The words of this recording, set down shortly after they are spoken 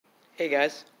Hey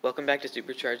guys, welcome back to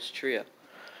Supercharged Trio.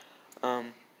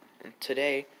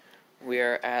 Today we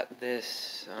are at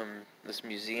this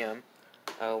museum.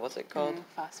 What's it called?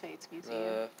 Phosphate Museum.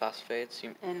 The Phosphates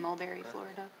In Mulberry,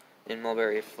 Florida. In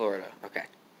Mulberry, Florida. Okay.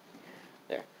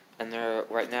 There. And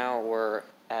right now we're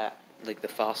at like the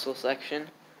fossil section.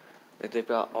 Like they've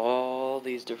got all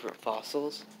these different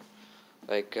fossils.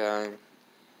 Like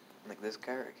this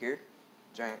guy right here,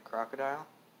 giant crocodile.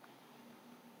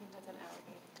 That's an alligator.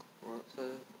 What's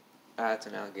it? Ah, it's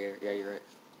an alligator. Yeah, you're right.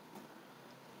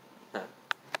 Huh.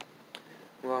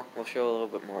 Well, we'll show a little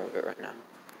bit more of it right now.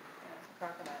 The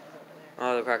crocodile is over there.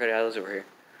 Oh, the crocodile is over here.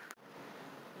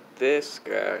 This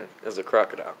guy is a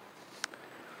crocodile.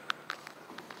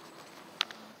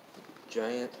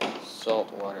 Giant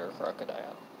saltwater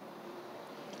crocodile.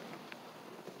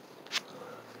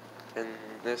 And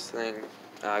this thing,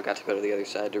 I got to go to the other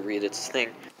side to read its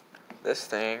thing. This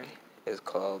thing is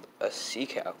called a sea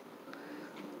cow,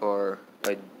 or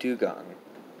a dugong.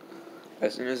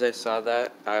 As soon as I saw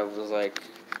that, I was like,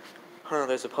 huh,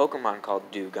 there's a Pokemon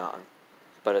called Dugong,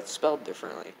 but it's spelled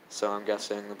differently, so I'm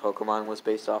guessing the Pokemon was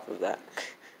based off of that.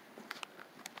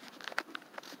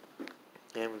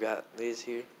 And we got these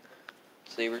here.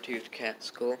 Saber-toothed cat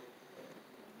skull.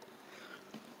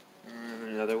 And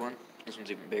another one. This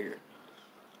one's even bigger.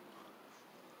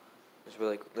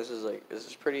 This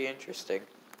is pretty interesting.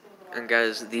 And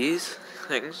guys, these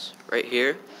things right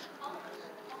here,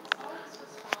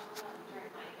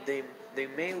 they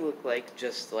may look like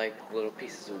just like little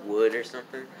pieces of wood or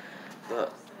something,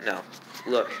 but no.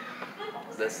 Look,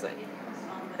 this thing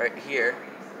right here.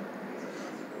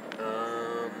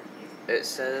 It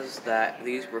says that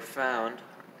these were found.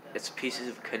 It's pieces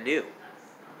of canoe,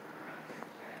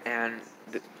 and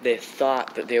they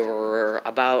thought that they were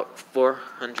about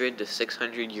 400 to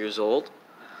 600 years old.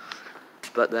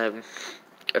 But then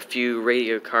a few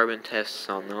radiocarbon tests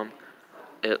on them,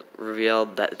 it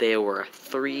revealed that they were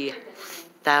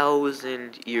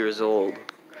 3,000 years old.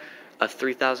 A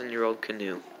 3,000-year-old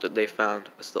canoe that they found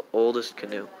was the oldest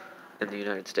canoe in the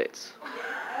United States.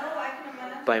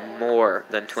 By more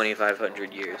than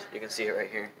 2,500 years. You can see it right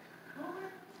here.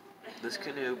 This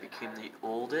canoe became the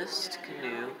oldest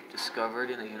canoe discovered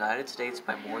in the United States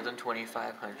by more than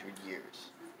 2,500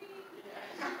 years.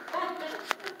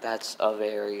 That's a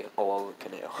very old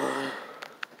canoe.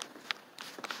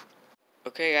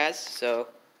 Okay, guys, so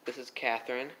this is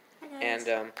Catherine. Hi, guys.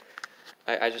 And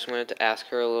I just wanted to ask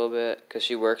her a little bit, because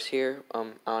she works here. I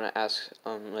want to ask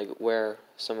where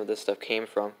some of this stuff came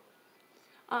from.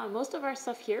 Most of our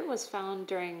stuff here was found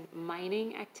during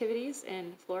mining activities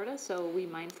in Florida, so we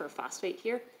mine for phosphate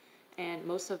here, and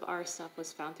most of our stuff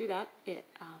was found through that. It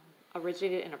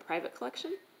originated in a private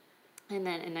collection, and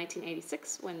then in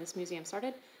 1986, when this museum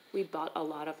started, we bought a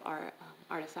lot of our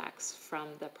artifacts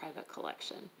from the private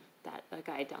collection that a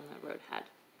guy down the road had.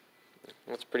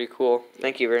 That's pretty cool.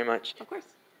 Thank you very much. Of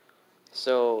course.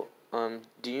 So,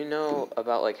 do you know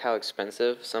about how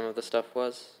expensive some of the stuff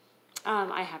was?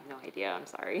 I have no idea. I'm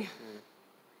sorry.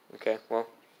 Okay, well,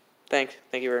 thank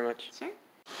you very much. Sure.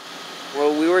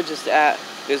 Well, we were just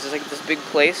there's this big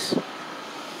place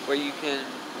where you can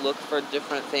look for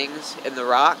different things in the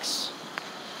rocks,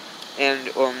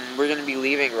 and we're going to be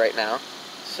leaving right now,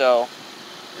 so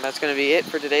that's going to be it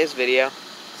for today's video.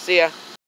 See ya!